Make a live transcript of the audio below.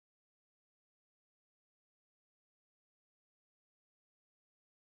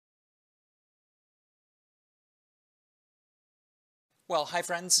Well, hi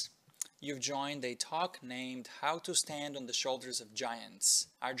friends. You've joined a talk named How to Stand on the Shoulders of Giants,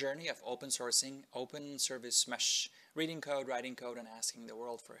 our journey of open sourcing, open service mesh, reading code, writing code, and asking the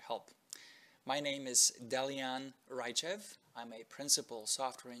world for help. My name is Delyan Raychev. I'm a principal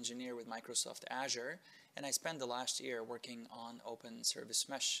software engineer with Microsoft Azure, and I spent the last year working on open service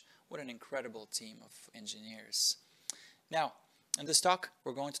mesh with an incredible team of engineers. Now, in this talk,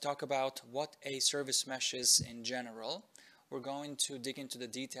 we're going to talk about what a service mesh is in general. We're going to dig into the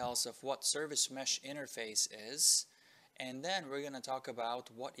details of what service mesh interface is, and then we're going to talk about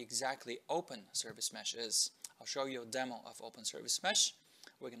what exactly open service mesh is. I'll show you a demo of open service mesh.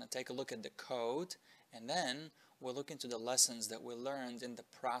 We're going to take a look at the code, and then we'll look into the lessons that we learned in the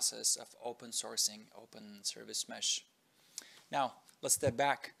process of open sourcing open service mesh. Now, let's step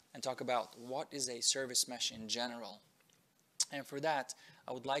back and talk about what is a service mesh in general. And for that,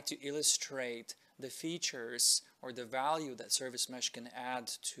 I would like to illustrate the features or the value that service mesh can add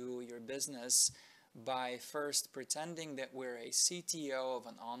to your business by first pretending that we're a CTO of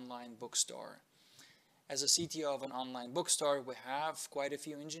an online bookstore. As a CTO of an online bookstore, we have quite a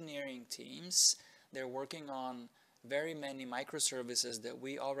few engineering teams. They're working on very many microservices that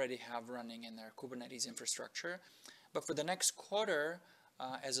we already have running in our Kubernetes infrastructure. But for the next quarter,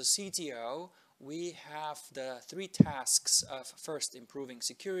 as a CTO, we have the three tasks of first improving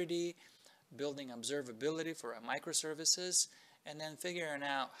security, building observability for our microservices, and then figuring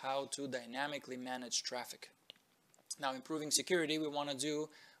out how to dynamically manage traffic. Now, improving security we want to do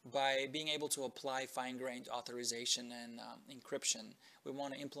by being able to apply fine-grained authorization and encryption. We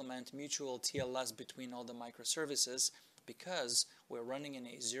want to implement mutual TLS between all the microservices because we're running in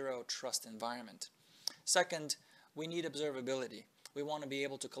a zero trust environment. Second, we need observability. We want to be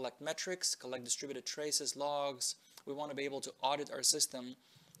able to collect metrics, collect distributed traces, logs. We want to be able to audit our system.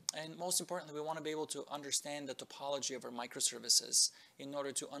 And most importantly, we want to be able to understand the topology of our microservices in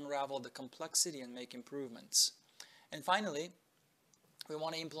order to unravel the complexity and make improvements. And finally, we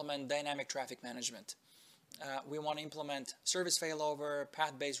want to implement dynamic traffic management. We want to implement service failover,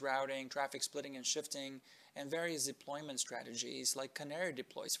 path-based routing, traffic splitting and shifting, and various deployment strategies like canary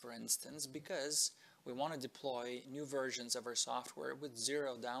deploys, for instance, because we want to deploy new versions of our software with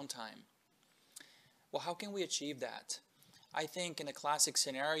zero downtime. Well, how can we achieve that? I think in a classic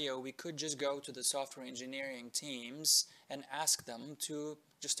scenario, we could just go to the software engineering teams and ask them to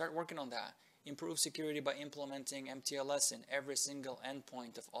just start working on that. Improve security by implementing MTLS in every single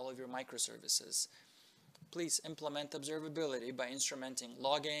endpoint of all of your microservices. Please implement observability by instrumenting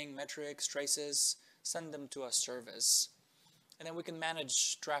logging, metrics, traces, send them to a service. And then we can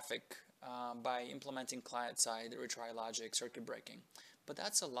manage traffic by implementing client-side retry logic, circuit breaking. But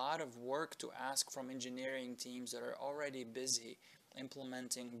that's a lot of work to ask from engineering teams that are already busy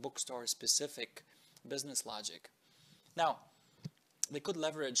implementing bookstore-specific business logic. Now, they could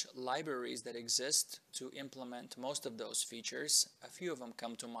leverage libraries that exist to implement most of those features. A few of them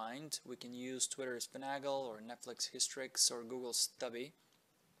come to mind. We can use Twitter's Finagle or Netflix Hystrix or Google Stubby,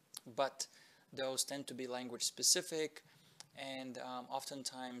 but those tend to be language specific, and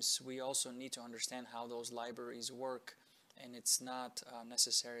oftentimes we also need to understand how those libraries work, and it's not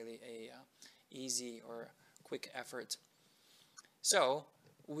necessarily a easy or quick effort. So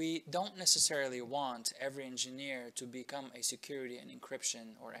we don't necessarily want every engineer to become a security and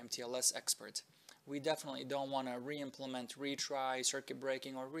encryption or MTLS expert. We definitely don't want to re-implement retry, circuit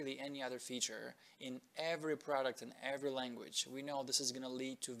breaking, or really any other feature in every product and every language. We know this is going to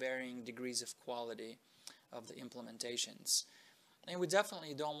lead to varying degrees of quality of the implementations. And we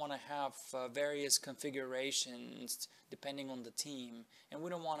definitely don't want to have various configurations depending on the team. And we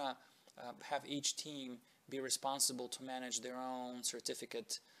don't want to have each team be responsible to manage their own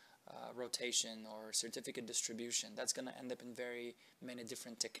certificate rotation or certificate distribution. That's going to end up in very many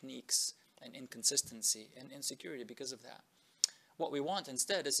different techniques and inconsistency and insecurity because of that. What we want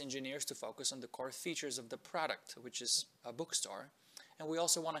instead is engineers to focus on the core features of the product, which is a bookstore. And we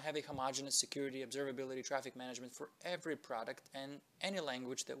also want to have a homogeneous security, observability, traffic management for every product and any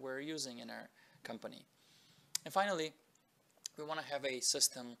language that we're using in our company. And finally, we want to have a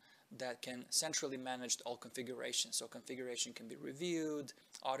system that can centrally manage all configurations. So configuration can be reviewed,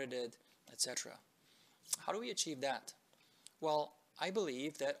 audited, etc. How do we achieve that? Well, I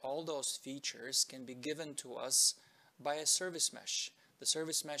believe that all those features can be given to us by a service mesh. The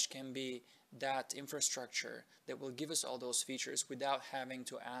service mesh can be that infrastructure that will give us all those features without having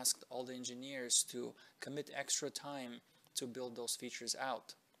to ask all the engineers to commit extra time to build those features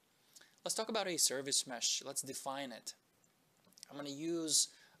out. Let's talk about a service mesh. Let's define it. I'm going to use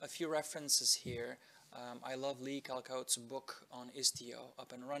a few references here. I love Lee Calcoat's book on Istio,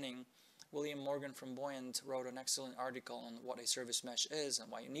 Up and Running, William Morgan from Buoyant wrote an excellent article on what a service mesh is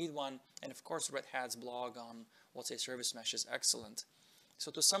and why you need one. And of course, Red Hat's blog on what's a service mesh is excellent. So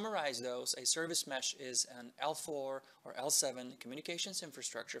to summarize those, a service mesh is an L4 or L7 communications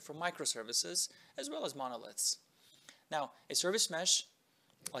infrastructure for microservices as well as monoliths. Now, a service mesh,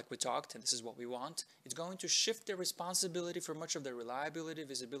 like we talked, and this is what we want, it's going to shift the responsibility for much of the reliability,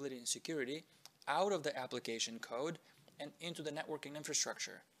 visibility, and security out of the application code and into the networking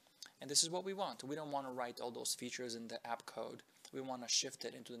infrastructure. And this is what we want. We don't want to write all those features in the app code. We want to shift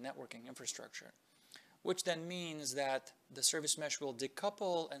it into the networking infrastructure, which then means that the service mesh will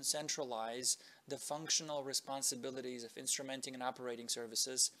decouple and centralize the functional responsibilities of instrumenting and operating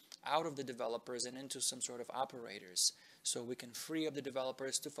services out of the developers and into some sort of operators. So we can free up the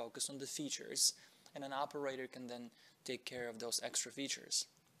developers to focus on the features, and an operator can then take care of those extra features.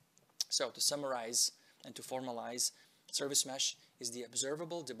 So to summarize and to formalize, service mesh is the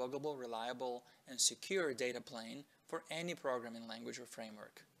observable, debuggable, reliable, and secure data plane for any programming language or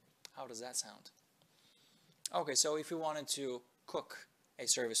framework. How does that sound? Okay, so if you wanted to cook a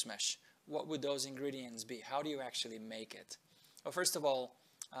service mesh, what would those ingredients be? How do you actually make it? Well, first of all,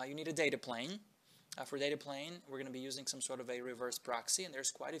 you need a data plane. For data plane, we're going to be using some sort of a reverse proxy, and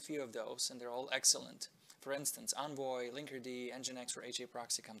there's quite a few of those, and they're all excellent. For instance, Envoy, Linkerd, Nginx, or HA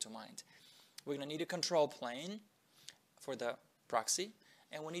proxy come to mind. We're going to need a control plane for the proxy,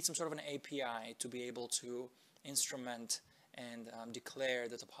 and we need some sort of an API to be able to instrument and declare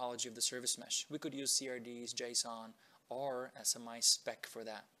the topology of the service mesh. We could use CRDs, JSON, or SMI spec for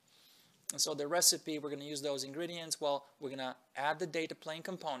that. And so the recipe, we're going to use those ingredients. Well, we're going to add the data plane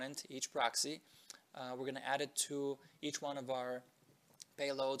component, each proxy. We're going to add it to each one of our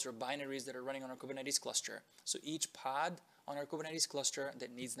payloads or binaries that are running on our Kubernetes cluster. So each pod on our Kubernetes cluster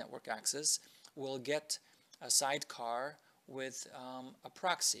that needs network access will get a sidecar with a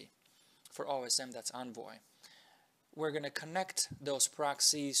proxy. For OSM, that's Envoy. We're going to connect those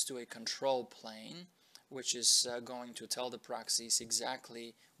proxies to a control plane, which is going to tell the proxies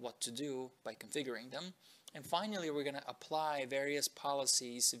exactly what to do by configuring them. And finally, we're going to apply various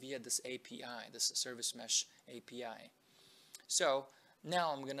policies via this API, this service mesh API. So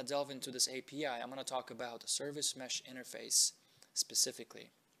now I'm going to delve into this API. I'm going to talk about the service mesh interface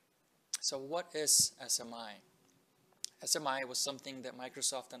specifically. So what is SMI? SMI was something that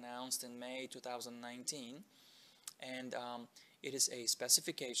Microsoft announced in May 2019, and it is a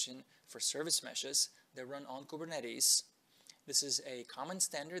specification for service meshes that run on Kubernetes. This is a common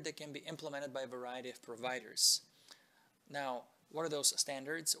standard that can be implemented by a variety of providers. Now, what are those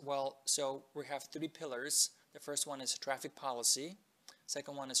standards? Well, so we have three pillars. The first one is traffic policy,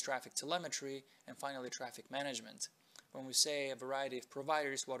 second one is traffic telemetry, and finally traffic management. When we say a variety of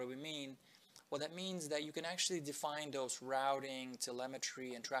providers, what do we mean? Well, that means that you can actually define those routing,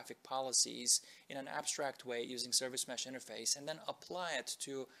 telemetry, and traffic policies in an abstract way using service mesh interface and then apply it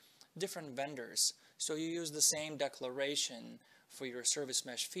to different vendors. So you use the same declaration for your service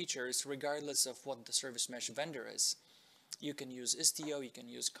mesh features regardless of what the service mesh vendor is. You can use Istio, you can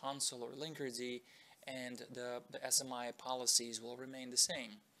use Console or Linkerd, and the SMI policies will remain the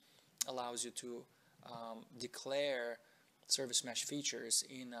same. Allows you to declare service mesh features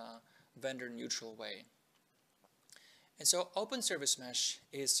in a vendor neutral way. And so Open Service Mesh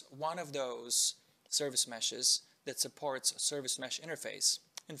is one of those service meshes that supports service mesh interface.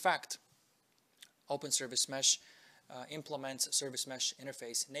 In fact, Open Service Mesh implements service mesh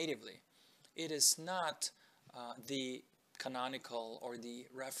interface natively. It is not the canonical or the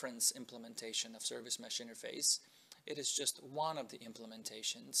reference implementation of service mesh interface. It is just one of the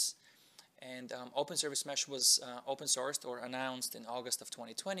implementations. And Open Service Mesh was open sourced or announced in August of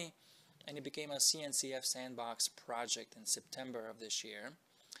 2020, and it became a CNCF sandbox project in September of this year.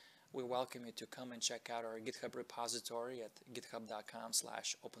 We welcome you to come and check out our GitHub repository at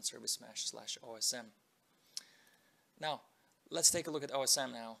github.com/openservicemesh/OSM. Now, let's take a look at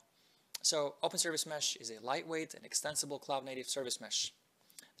OSM now. So, Open Service Mesh is a lightweight and extensible cloud-native service mesh.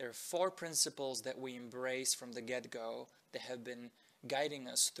 There are four principles that we embrace from the get-go that have been guiding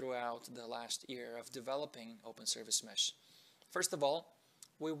us throughout the last year of developing Open Service Mesh. First of all,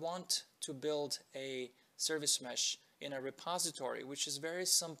 we want to build a service mesh in a repository which is very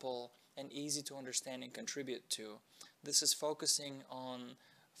simple and easy to understand and contribute to. This is focusing on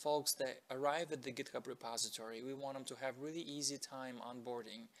folks that arrive at the GitHub repository. We want them to have really easy time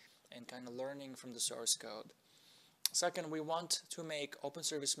onboarding and kind of learning from the source code. Second, we want to make Open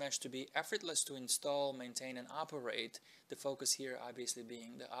Service Mesh to be effortless to install, maintain, and operate, the focus here obviously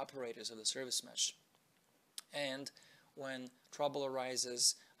being the operators of the service mesh. And when trouble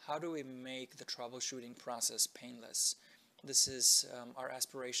arises, how do we make the troubleshooting process painless? This is our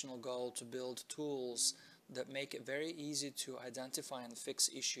aspirational goal, to build tools that make it very easy to identify and fix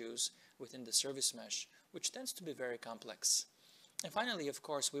issues within the service mesh, which tends to be very complex. And finally, of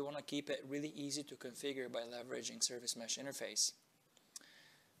course, we want to keep it really easy to configure by leveraging service mesh interface.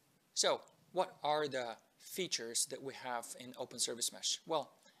 So, what are the features that we have in Open Service Mesh?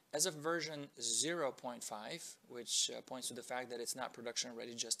 Well, as of version 0.5, which points to the fact that it's not production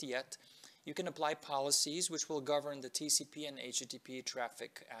ready just yet, you can apply policies which will govern the TCP and HTTP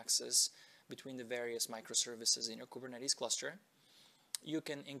traffic access between the various microservices in your Kubernetes cluster. You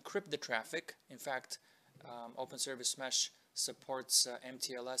can encrypt the traffic. In fact, Open Service Mesh supports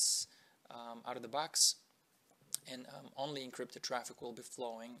MTLS out of the box, and only encrypted traffic will be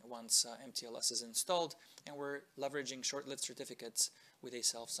flowing once MTLS is installed, and we're leveraging short-lived certificates with a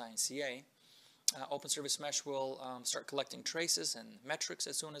self-signed CA. Open Service Mesh will start collecting traces and metrics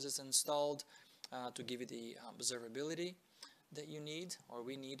as soon as it's installed to give you the observability that you need, or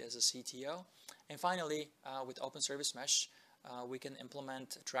we need as a CTO. And finally, with Open Service Mesh, we can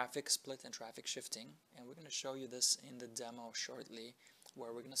implement traffic split and traffic shifting, and we're going to show you this in the demo shortly,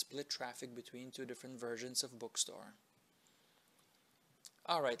 where we're going to split traffic between two different versions of Bookstore.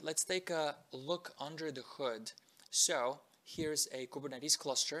 Alright, let's take a look under the hood. So, here's a Kubernetes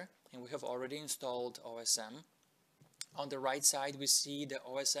cluster, and we have already installed OSM. On the right side, we see the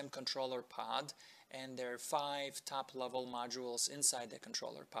OSM controller pod, and there are 5 top-level modules inside the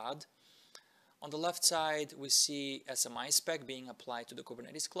controller pod. On the left side, we see SMI spec being applied to the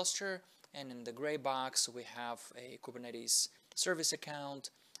Kubernetes cluster, and in the gray box, we have a Kubernetes service account,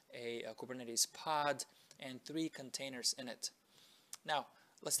 a Kubernetes pod, and 3 containers in it. Now,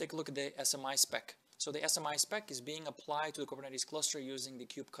 let's take a look at the SMI spec. So the SMI spec is being applied to the Kubernetes cluster using the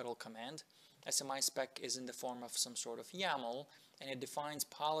kubectl command. SMI spec is in the form of some sort of YAML, and it defines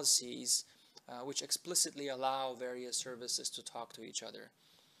policies which explicitly allow various services to talk to each other.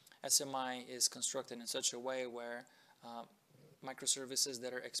 SMI is constructed in such a way where microservices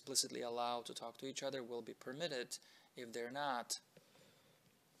that are explicitly allowed to talk to each other will be permitted. If they're not,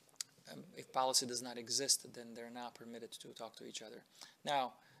 if policy does not exist, then they're not permitted to talk to each other.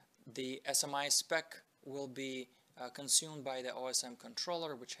 Now, the SMI spec will be consumed by the OSM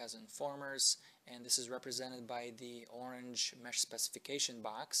controller, which has informers, and this is represented by the orange mesh specification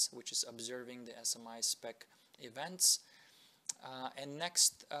box, which is observing the SMI spec events. And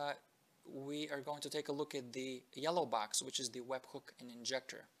next, we are going to take a look at the yellow box, which is the webhook and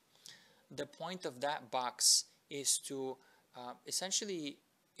injector. The point of that box is to essentially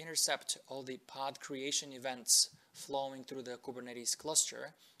intercept all the pod creation events flowing through the Kubernetes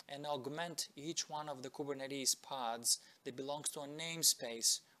cluster and augment each one of the Kubernetes pods that belongs to a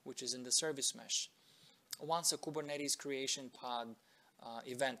namespace which is in the service mesh. Once a Kubernetes creation pod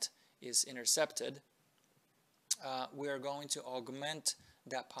event is intercepted, we are going to augment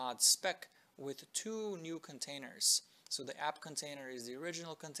that pod spec with 2 new containers. So the app container is the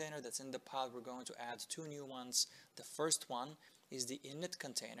original container that's in the pod. We're going to add 2 new ones. The first one is the init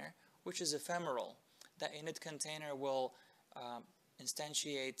container, which is ephemeral. That init container will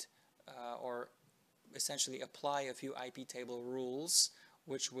instantiate or essentially apply a few IP table rules,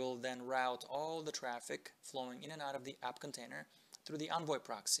 which will then route all the traffic flowing in and out of the app container through the Envoy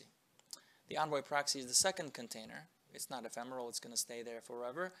proxy. The Envoy proxy is the second container. It's not ephemeral, it's going to stay there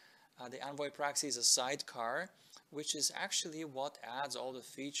forever. The Envoy proxy is a sidecar, which is actually what adds all the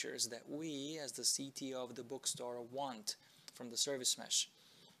features that we, as the CTO of the bookstore, want from the service mesh.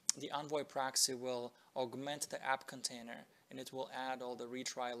 The Envoy proxy will augment the app container, and it will add all the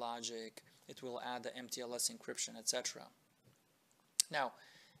retry logic, it will add the MTLS encryption, etc. Now,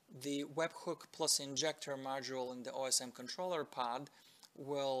 the webhook plus injector module in the OSM controller pod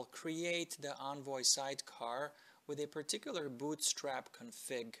will create the Envoy sidecar with a particular bootstrap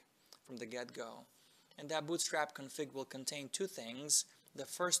config from the get-go. And that bootstrap config will contain 2 things. The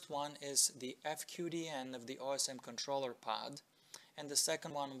first one is the FQDN of the OSM controller pod, and the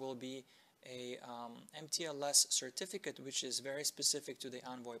second one will be a MTLS certificate, which is very specific to the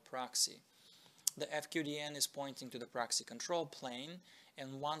Envoy proxy. The FQDN is pointing to the proxy control plane,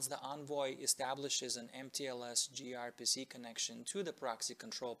 and once the Envoy establishes an MTLS gRPC connection to the proxy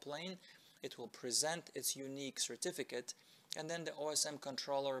control plane, it will present its unique certificate, and then the OSM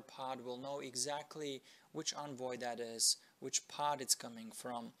controller pod will know exactly which Envoy that is, which pod it's coming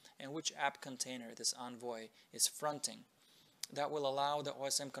from, and which app container this Envoy is fronting. That will allow the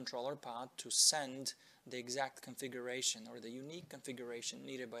OSM controller pod to send the exact configuration or the unique configuration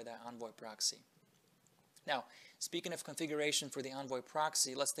needed by that Envoy proxy. Now, speaking of configuration for the Envoy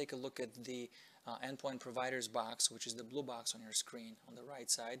proxy, let's take a look at the endpoint providers box, which is the blue box on your screen on the right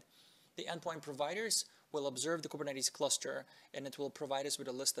side. The endpoint providers will observe the Kubernetes cluster, and it will provide us with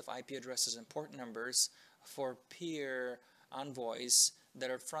a list of IP addresses and port numbers for peer envoys that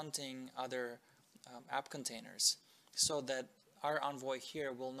are fronting other app containers, so that our envoy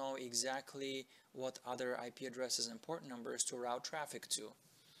here will know exactly what other IP addresses and port numbers to route traffic to.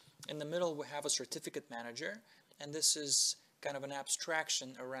 In the middle, we have a certificate manager, and this is kind of an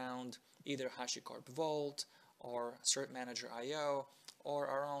abstraction around either HashiCorp Vault or Cert Manager IO, or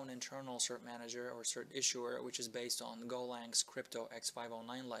our own internal cert manager or cert issuer, which is based on Golang's Crypto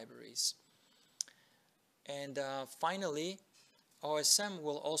X509 libraries. And finally, OSM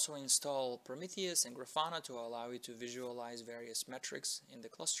will also install Prometheus and Grafana to allow you to visualize various metrics in the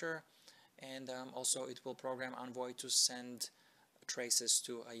cluster, and also it will program Envoy to send traces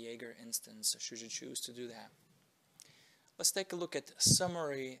to a Jaeger instance should you choose to do that. Let's take a look at a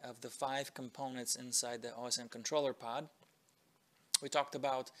summary of the 5 components inside the OSM controller pod. We talked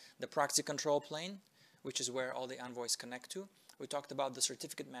about the proxy control plane, which is where all the envoys connect to. We talked about the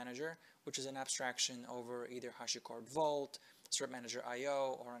certificate manager, which is an abstraction over either HashiCorp Vault, Cert Manager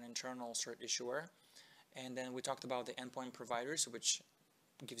IO, or an internal cert issuer. And then we talked about the endpoint providers, which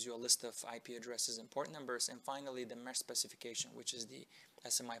gives you a list of IP addresses and port numbers. And finally, the mesh specification, which is the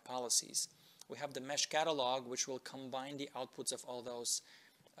SMI policies. We have the mesh catalog, which will combine the outputs of all those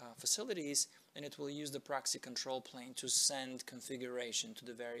facilities, and it will use the proxy control plane to send configuration to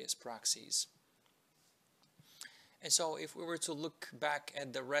the various proxies. And so if we were to look back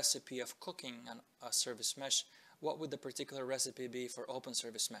at the recipe of cooking a service mesh, what would the particular recipe be for Open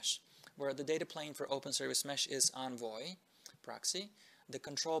Service Mesh? Where the data plane for Open Service Mesh is Envoy proxy. The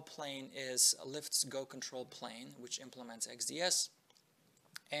control plane is Lyft's Go control plane, which implements XDS.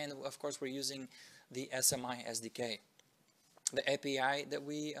 And of course, we're using the SMI SDK. The API that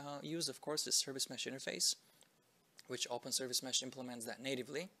we use, of course, is Service Mesh Interface, which Open Service Mesh implements that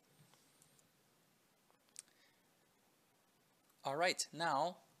natively. All right,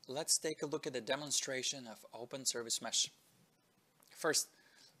 now let's take a look at the demonstration of Open Service Mesh. First,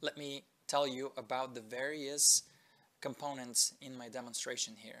 let me tell you about the various components in my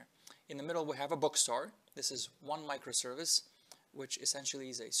demonstration here. In the middle, we have a bookstore. This is one microservice, which essentially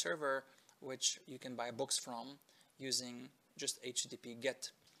is a server which you can buy books from using just HTTP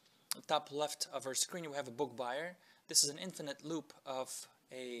GET. On the top left of our screen, we have a book buyer. This is an infinite loop of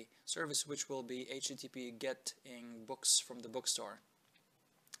a service which will be HTTP getting books from the bookstore.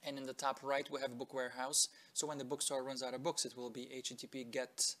 And in the top right, we have a book warehouse. So when the bookstore runs out of books, it will be HTTP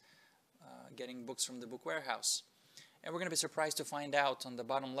getting books from the book warehouse. And we're going to be surprised to find out on the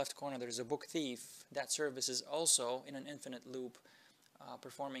bottom left corner there's a book thief. That service is also in an infinite loop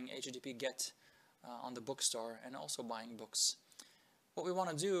performing HTTP GET on the bookstore and also buying books. What we want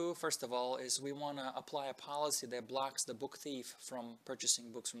to do, first of all, is we want to apply a policy that blocks the book thief from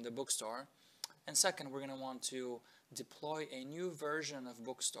purchasing books from the bookstore. And second, we're going to want to deploy a new version of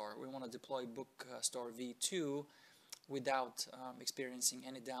Bookstore. We want to deploy Bookstore v2 without experiencing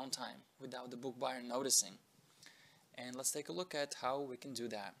any downtime, without the book buyer noticing. And let's take a look at how we can do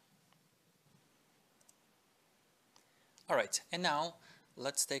that. All right, and now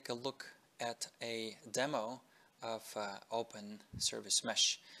let's take a look at a demo of Open Service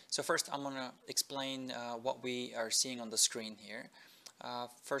Mesh. So first I'm going to explain what we are seeing on the screen here.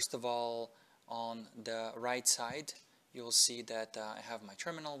 First of all, on the right side, you'll see that I have my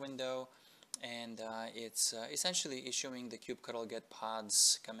terminal window, and it's essentially issuing the kubectl get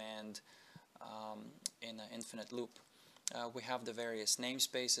pods command in an infinite loop. We have the various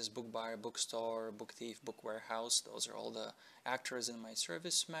namespaces: book buyer, bookstore, book thief, book warehouse. Those are all the actors in my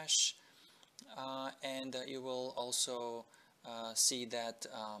service mesh. And you will also see that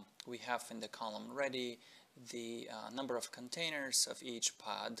we have in the column ready the number of containers of each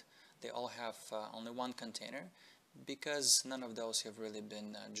pod. They all have only one container because none of those have really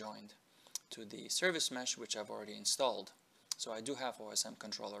been joined to the service mesh, which I've already installed. So I do have OSM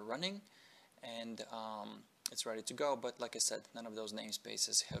controller running, and it's ready to go, but like I said, none of those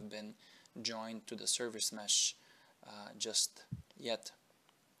namespaces have been joined to the service mesh just yet.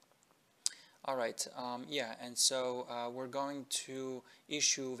 All right, yeah, and so we're going to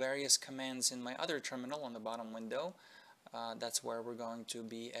issue various commands in my other terminal on the bottom window. That's where we're going to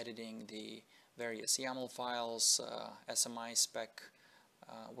be editing the various YAML files, SMI spec.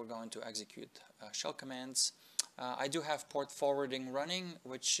 We're going to execute shell commands. I do have port forwarding running,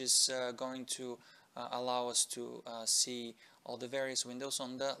 which is going to allow us to see all the various windows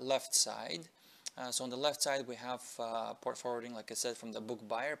on the left side. So on the left side, we have port forwarding, like I said, from the book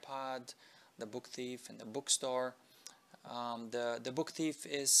buyer pod, the book thief, and the bookstore. The book thief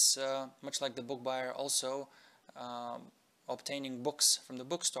is much like the book buyer, also obtaining books from the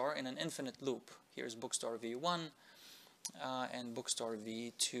bookstore in an infinite loop. Here's bookstore v1 and bookstore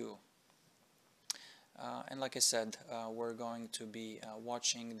v2. And like I said, we're going to be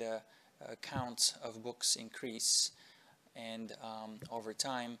watching the counts of books increase, and over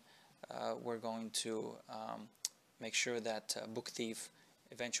time we're going to make sure that Book Thief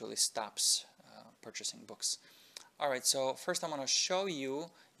eventually stops purchasing books. Alright, so first I'm going to show you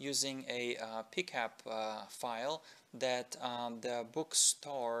using a pcap file that the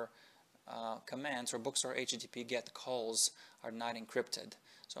bookstore commands or bookstore HTTP GET calls are not encrypted.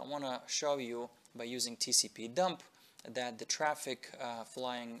 So I want to show you by using TCP dump that the traffic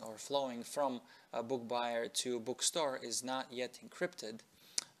flowing from book buyer to bookstore is not yet encrypted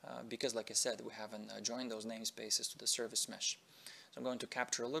because, like I said, we haven't joined those namespaces to the service mesh. So I'm going to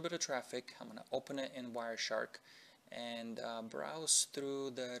capture a little bit of traffic. I'm going to open it in Wireshark and browse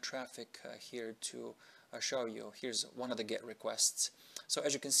through the traffic here to show you. Here's one of the GET requests. So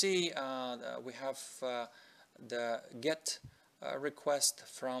as you can see, we have the GET request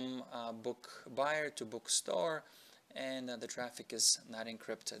from book buyer to bookstore, and the traffic is not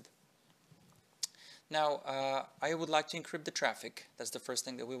encrypted. Now, I would like to encrypt the traffic. That's the first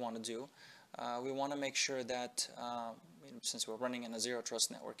thing that we want to do. We want to make sure that, since we're running in a zero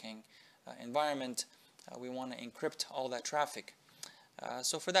trust networking environment, we want to encrypt all that traffic.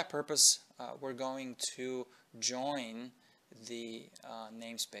 So for that purpose, we're going to join the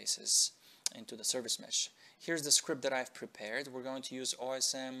namespaces into the service mesh. Here's the script that I've prepared. We're going to use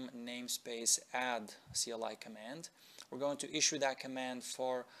OSM namespace add CLI command. We're going to issue that command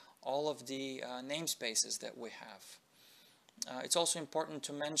for all of the namespaces that we have. It's also important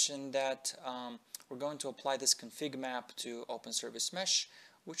to mention that we're going to apply this config map to Open Service Mesh,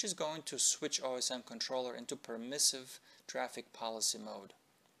 which is going to switch OSM controller into permissive traffic policy mode.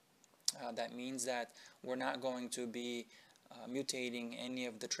 That means that we're not going to be mutating any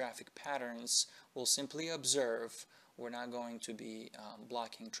of the traffic patterns. We'll simply observe. We're not going to be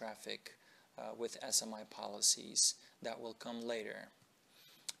blocking traffic with SMI policies. That will come later.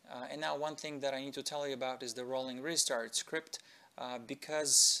 And now one thing that I need to tell you about is the rolling restart script.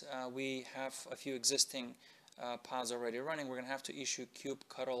 Because we have a few existing pods already running, we're going to have to issue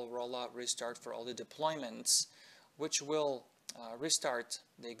kubectl rollout restart for all the deployments, which will restart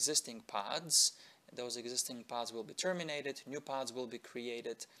the existing pods. Those existing pods will be terminated, new pods will be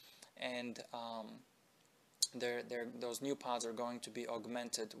created, and those new pods are going to be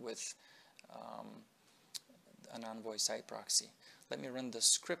augmented with an Envoy site proxy. Let me run the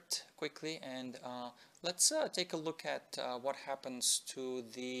script quickly, and let's take a look at what happens to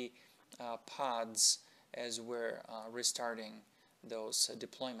the pods as we're restarting those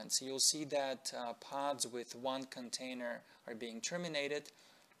deployments. You'll see that pods with one container are being terminated,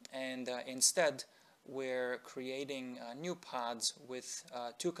 and instead we're creating new pods with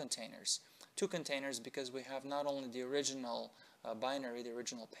two containers. Two containers because we have not only the original binary, the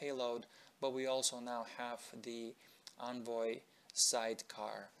original payload, but we also now have the Envoy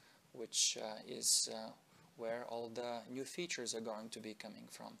sidecar, which is where all the new features are going to be coming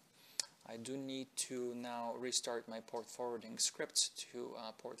from. I do need to now restart my port forwarding script to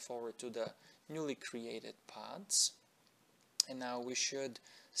port forward to the newly created pods. And now we should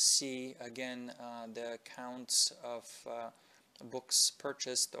see again the counts of books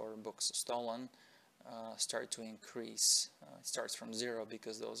purchased or books stolen start to increase. It starts from 0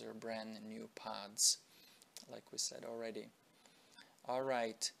 because those are brand new pods, like we said already.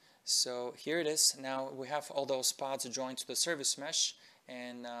 Alright, so here it is. Now we have all those pods joined to the service mesh,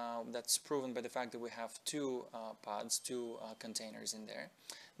 and that's proven by the fact that we have two pods, two containers in there.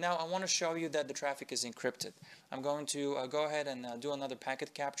 Now I want to show you that the traffic is encrypted. I'm going to go ahead and do another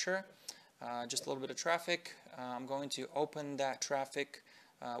packet capture, just a little bit of traffic. I'm going to open that traffic,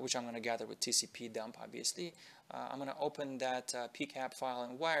 which I'm going to gather with TCP dump, obviously. I'm going to open that pcap file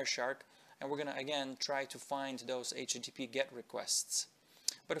in Wireshark, and we're going to again try to find those HTTP GET requests.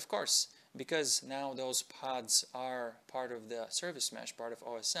 But of course, because now those pods are part of the service mesh, part of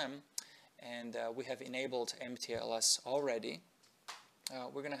OSM, and we have enabled MTLS already,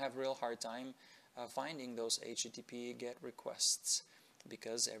 we're going to have a real hard time finding those HTTP GET requests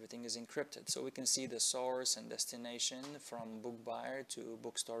because everything is encrypted. So we can see the source and destination from book buyer to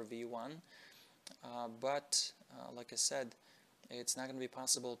bookstore v1, but like I said, it's not going to be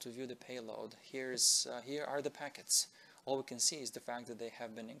possible to view the payload. Here are the packets. All we can see is the fact that they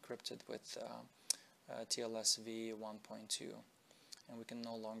have been encrypted with TLS v1.2, and we can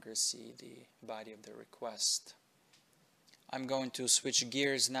no longer see the body of the request. I'm going to switch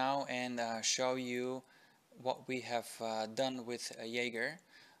gears now and show you what we have done with Jaeger.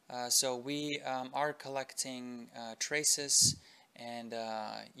 So we are collecting traces And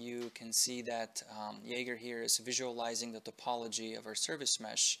you can see that Jaeger here is visualizing the topology of our service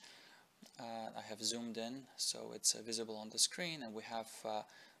mesh. I have zoomed in so it's visible on the screen, and we have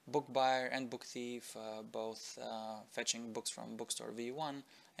book buyer and book thief both fetching books from bookstore v1,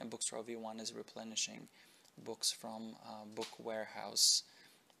 and bookstore v1 is replenishing books from book warehouse.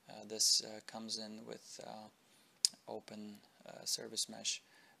 This comes in with open service mesh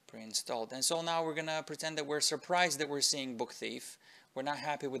pre-installed. And so now we're gonna pretend that we're surprised that we're seeing book thief. We're not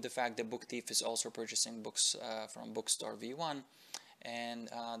happy with the fact that book thief is also purchasing books from bookstore v1. And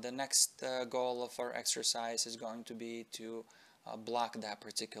the next goal of our exercise is going to be to block that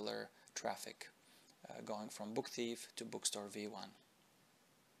particular traffic going from book thief to bookstore v1.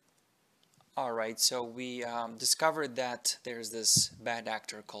 Alright, so we discovered that there's this bad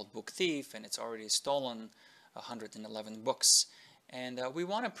actor called book thief, and it's already stolen 111 books. And we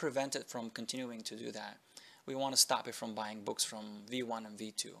want to prevent it from continuing to do that. We want to stop it from buying books from v1 and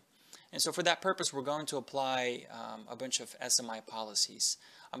v2. And so for that purpose, we're going to apply a bunch of SMI policies.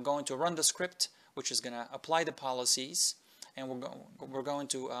 I'm going to run the script, which is going to apply the policies, and we're going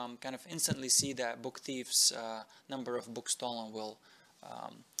to kind of instantly see that book thief's number of books stolen will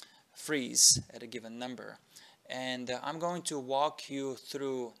freeze at a given number. And I'm going to walk you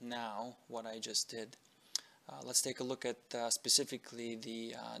through now what I just did. Let's take a look at specifically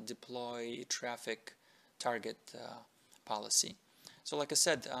the deploy traffic target policy. So like I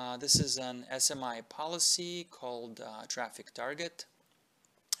said, this is an SMI policy called traffic target,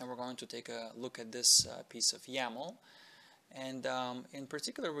 and we're going to take a look at this piece of YAML. And in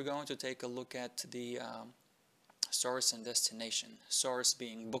particular, we're going to take a look at the source and destination. Source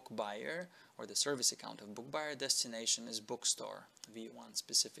being book buyer, or the service account of book buyer. Destination is bookstore v1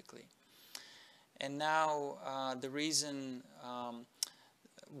 specifically. And now the reason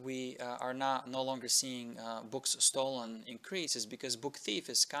we are no longer seeing books stolen increase is because book thief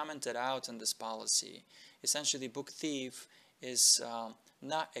is commented out in this policy. Essentially, book thief is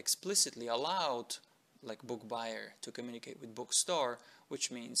not explicitly allowed, like book buyer, to communicate with bookstore,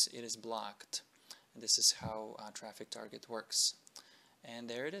 which means it is blocked. And this is how traffic target works. And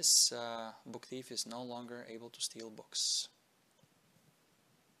there it is. Book thief is no longer able to steal books.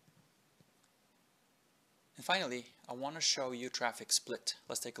 And finally, I want to show you traffic split.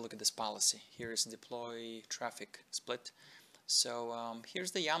 Let's take a look at this policy. Here is deploy traffic split. So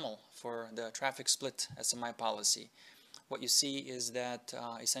here's the YAML for the traffic split SMI policy. What you see is that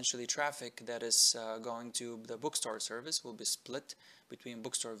essentially traffic that is going to the bookstore service will be split between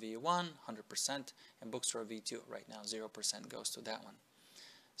bookstore v1, 100%, and bookstore v2. Right now, 0% goes to that one.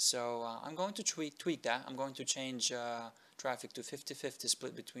 So I'm going to tweak that. I'm going to change traffic to 50-50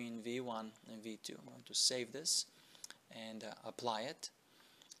 split between v1 and v2. I'm going to save this and apply it.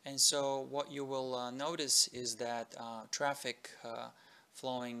 And so what you will notice is that traffic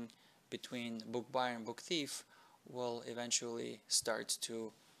flowing between book buyer and book thief will eventually start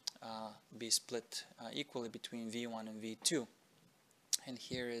to be split equally between v1 and v2. And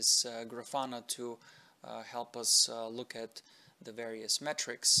here is Grafana to help us look at the various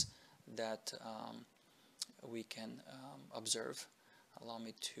metrics that we can observe. Allow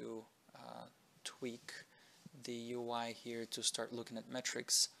me to tweak the UI here to start looking at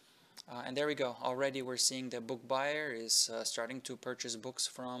metrics. And there we go. Already we're seeing that book buyer is starting to purchase books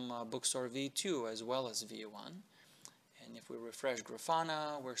from bookstore v2 as well as v1. And if we refresh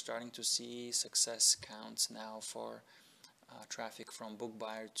Grafana, we're starting to see success counts now for traffic from book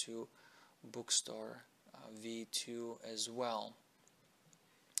buyer to bookstore v2 as well.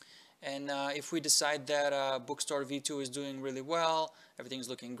 And if we decide that bookstore v2 is doing really well, everything's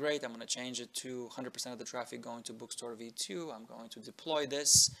looking great, I'm going to change it to 100% of the traffic going to bookstore v2. I'm going to deploy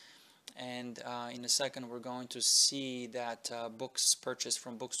this, and in a second we're going to see that books purchased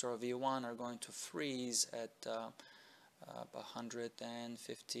from bookstore v1 are going to freeze at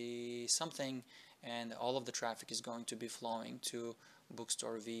 150 something, and all of the traffic is going to be flowing to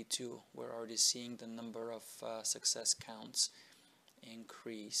bookstore v2. We're already seeing the number of success counts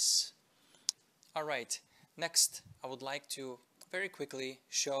increase. Alright, next I would like to very quickly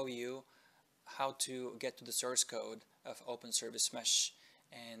show you how to get to the source code of Open Service Mesh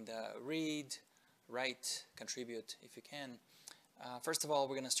and read, write, contribute if you can. First of all,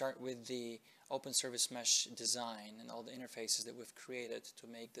 we're going to start with the Open Service Mesh design and all the interfaces that we've created to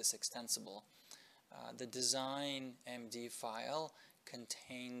make this extensible. The design MD file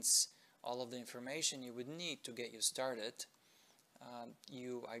contains all of the information you would need to get you started.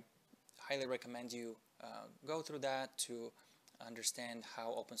 I highly recommend you go through that to understand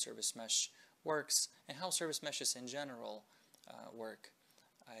how Open Service Mesh works and how service meshes in general work.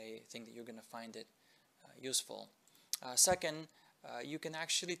 I think that you're going to find it useful. Second, you can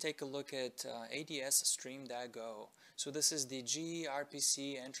actually take a look at ADS stream.go. So this is the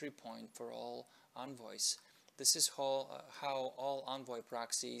gRPC entry point for all envoys. This is how all Envoy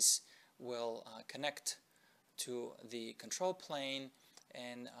proxies will connect to the control plane,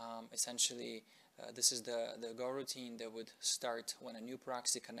 and essentially this is the go routine that would start when a new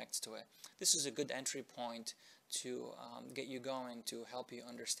proxy connects to it. This is a good entry point to get you going, to help you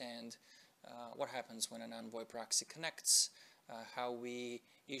understand what happens when an Envoy proxy connects, how we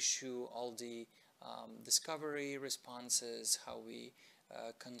issue all the discovery responses, how we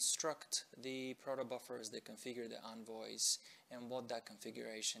construct the proto-buffers that configure the envoys, and what that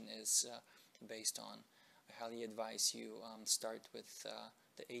configuration is based on. I highly advise you start with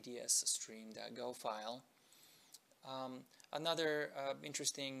the ADS stream.go file. Another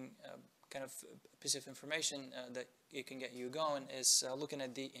interesting kind of piece of information that it can get you going is looking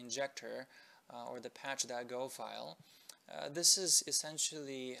at the injector or the patch.go file. This is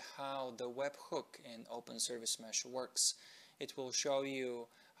essentially how the webhook in Open Service Mesh works. It will show you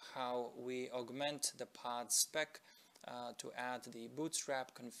how we augment the pod spec to add the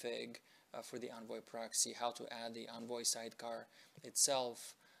bootstrap config for the Envoy proxy, how to add the Envoy sidecar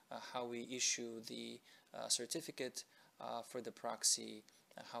itself, how we issue the certificate for the proxy,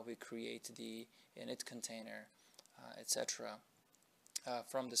 how we create the init container, etc.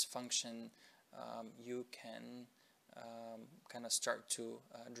 From this function, you can kind of start to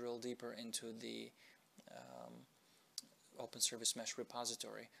drill deeper into the Open Service Mesh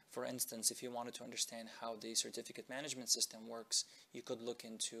repository. For instance, if you wanted to understand how the certificate management system works, you could look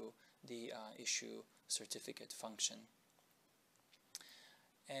into the issue certificate function.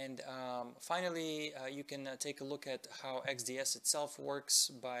 And finally, you can take a look at how XDS itself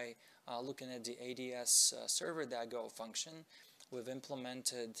works by looking at the ADS server.go function. We've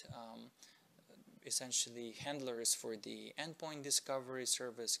implemented essentially handlers for the endpoint discovery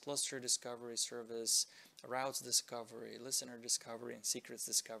service, cluster discovery service, routes discovery, listener discovery, and secrets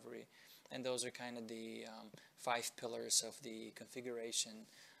discovery. And those are kind of the 5 pillars of the configuration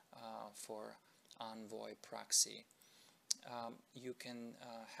for Envoy proxy. You can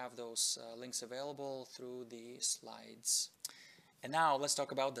have those links available through the slides. And now let's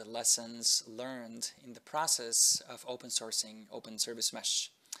talk about the lessons learned in the process of open sourcing Open Service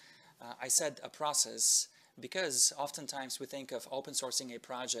Mesh. I said a process because oftentimes we think of open sourcing a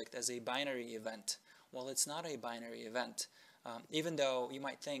project as a binary event. Well, it's not a binary event. Even though you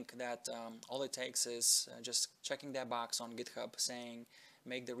might think that all it takes is just checking that box on GitHub saying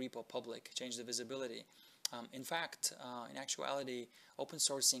make the repo public, change the visibility. In fact, in actuality, open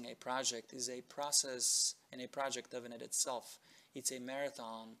sourcing a project is a process and a project of it itself. It's a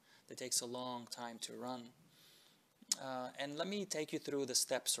marathon that takes a long time to run. And let me take you through the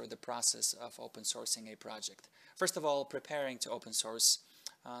steps or the process of open sourcing a project. First of all, preparing to open source.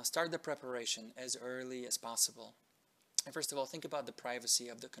 Start the preparation as early as possible. And first of all, think about the privacy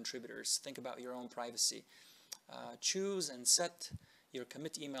of the contributors. Think about your own privacy. Choose and set your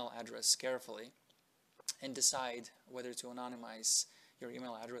commit email address carefully and decide whether to anonymize. Your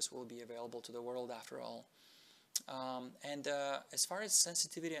email address will be available to the world after all. As far as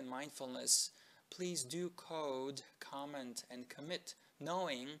sensitivity and mindfulness, please do code, comment, and commit,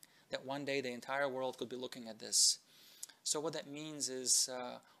 knowing that one day the entire world could be looking at this. So what that means is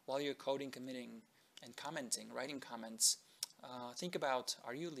while you're coding, committing, and commenting, writing comments, think about,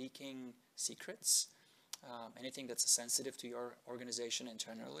 are you leaking secrets? Anything that's sensitive to your organization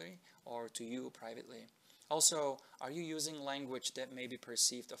internally or to you privately? Also, are you using language that may be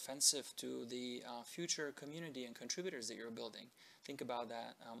perceived offensive to the future community and contributors that you're building? Think about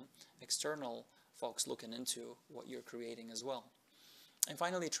that. External folks looking into what you're creating as well. And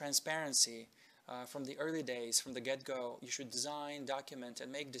finally, transparency. From the early days, from the get-go, you should design, document, and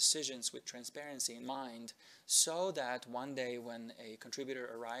make decisions with transparency in mind so that one day when a contributor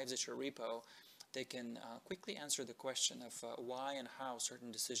arrives at your repo, they can quickly answer the question of why and how a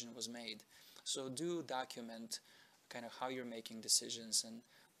certain decision was made. So do document kind of how you're making decisions and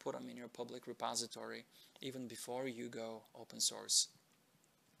put them in your public repository even before you go open source.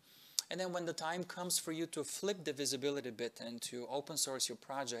 And then when the time comes for you to flip the visibility bit and to open source your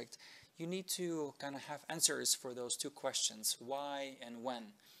project, you need to kind of have answers for those 2 questions, why and when.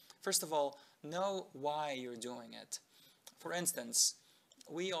 First of all, know why you're doing it. For instance,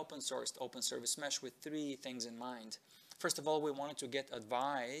 we open sourced Open Service Mesh with 3 things in mind. First of all, we wanted to get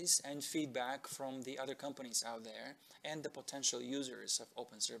advice and feedback from the other companies out there and the potential users of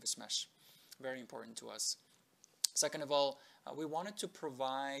Open Service Mesh. Very important to us. Second of all, we wanted to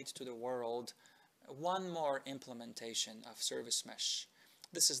provide to the world one more implementation of Service Mesh.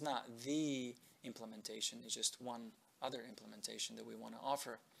 This is not the implementation, it's just one other implementation that we want to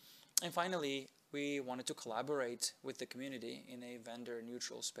offer. And finally, we wanted to collaborate with the community in a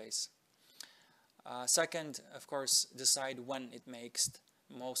vendor-neutral space. Second, of course, decide when it makes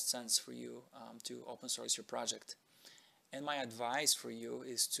most sense for you to open source your project. And my advice for you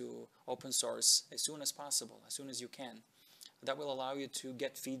is to open source as soon as possible, as soon as you can. That will allow you to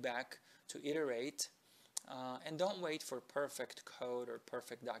get feedback, to iterate, and don't wait for perfect code or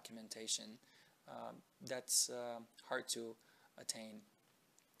perfect documentation. That's hard to attain.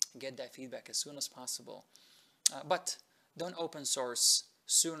 Get that feedback as soon as possible. But don't open source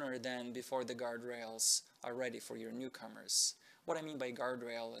sooner than before the guardrails are ready for your newcomers. What I mean by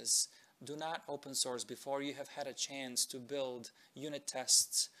guardrail is do not open source before you have had a chance to build unit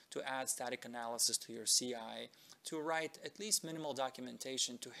tests, to add static analysis to your CI, to write at least minimal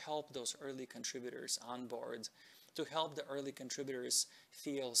documentation to help those early contributors on board, to help the early contributors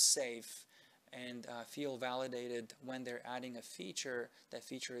feel safe and feel validated when they're adding a feature. That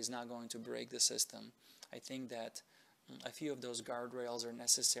feature is not going to break the system. I think that a few of those guardrails are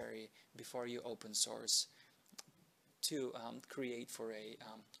necessary before you open source to create for a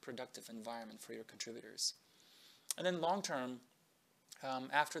productive environment for your contributors. And then long term,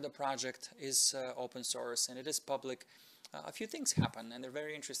 after the project is open source and it is public, a few things happen and they're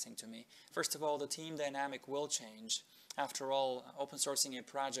very interesting to me. First of all, the team dynamic will change. After all, open sourcing a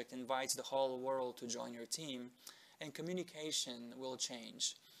project invites the whole world to join your team, and communication will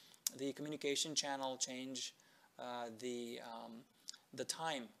change. The communication channel change, the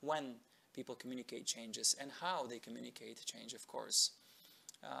time when people communicate changes, and how they communicate change, of course.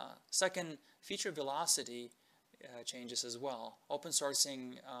 Second, feature velocity changes as well. Open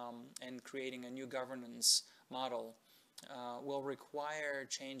sourcing and creating a new governance model will require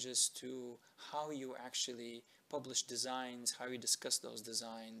changes to how you actually publish designs, how you discuss those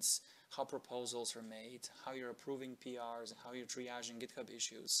designs, how proposals are made, how you're approving PRs, and how you're triaging GitHub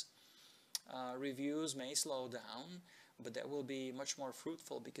issues. Reviews may slow down, but that will be much more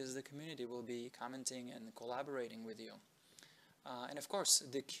fruitful because the community will be commenting and collaborating with you. And of course,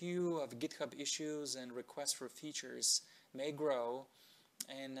 the queue of GitHub issues and requests for features may grow,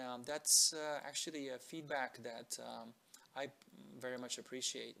 and that's actually a feedback that I very much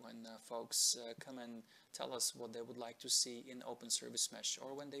appreciate when folks come and tell us what they would like to see in Open Service Mesh,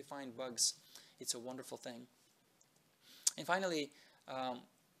 or when they find bugs. It's a wonderful thing. And finally,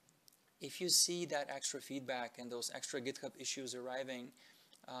 if you see that extra feedback and those extra GitHub issues arriving,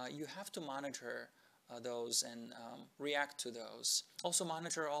 you have to monitor those and react to those. Also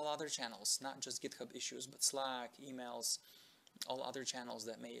monitor all other channels, not just GitHub issues, but Slack, emails, all other channels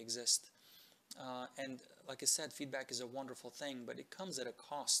that may exist. And like I said, feedback is a wonderful thing, but it comes at a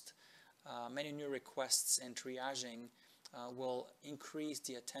cost. Many new requests and triaging will increase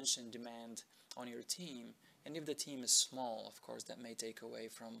the attention demand on your team. And if the team is small, of course, that may take away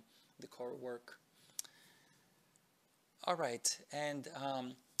from the core work. All right, and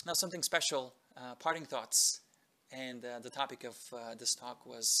now something special, parting thoughts. And the topic of this talk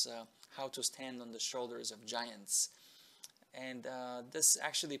was how to stand on the shoulders of giants. And this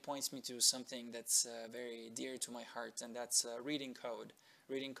actually points me to something that's very dear to my heart, and that's reading code.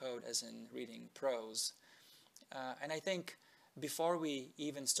 Reading code as in reading prose. And I think before we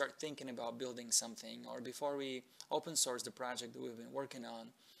even start thinking about building something, or before we open source the project that we've been working on,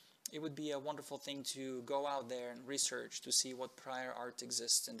 it would be a wonderful thing to go out there and research to see what prior art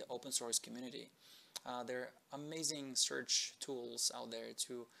exists in the open source community. There are amazing search tools out there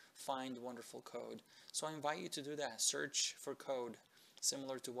to find wonderful code. So I invite you to do that. Search for code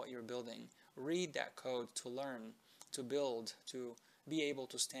similar to what you're building. Read that code to learn, to build, to be able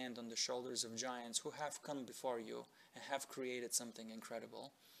to stand on the shoulders of giants who have come before you and have created something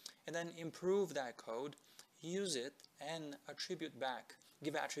incredible. And then improve that code, use it, and attribute back.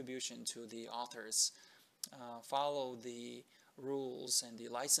 Give attribution to the authors. Follow the rules and the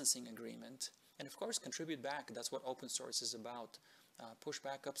licensing agreement. And of course, contribute back. That's what open source is about. Push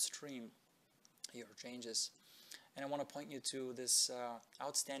back upstream your changes. And I want to point you to this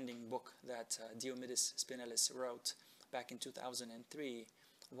outstanding book that Diomidis Spinellis wrote back in 2003.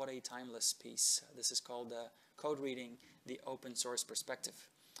 What a timeless piece. This is called Code Reading, the Open Source Perspective.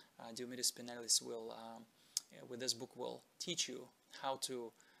 Diomidis Spinellis will, with this book, will teach you how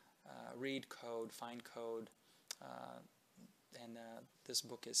to read code, find code, and this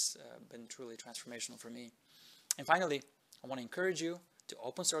book has been truly transformational for me. And finally, I want to encourage you to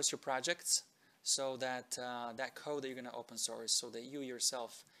open source your projects so that that code that you're going to open source, so that you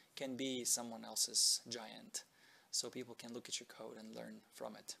yourself can be someone else's giant, so people can look at your code and learn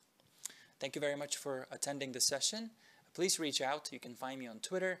from it. Thank you very much for attending this session. Please reach out. You can find me on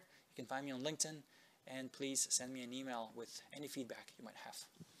Twitter, you can find me on LinkedIn, and please send me an email with any feedback you might have.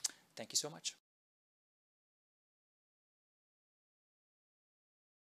 Thank you so much.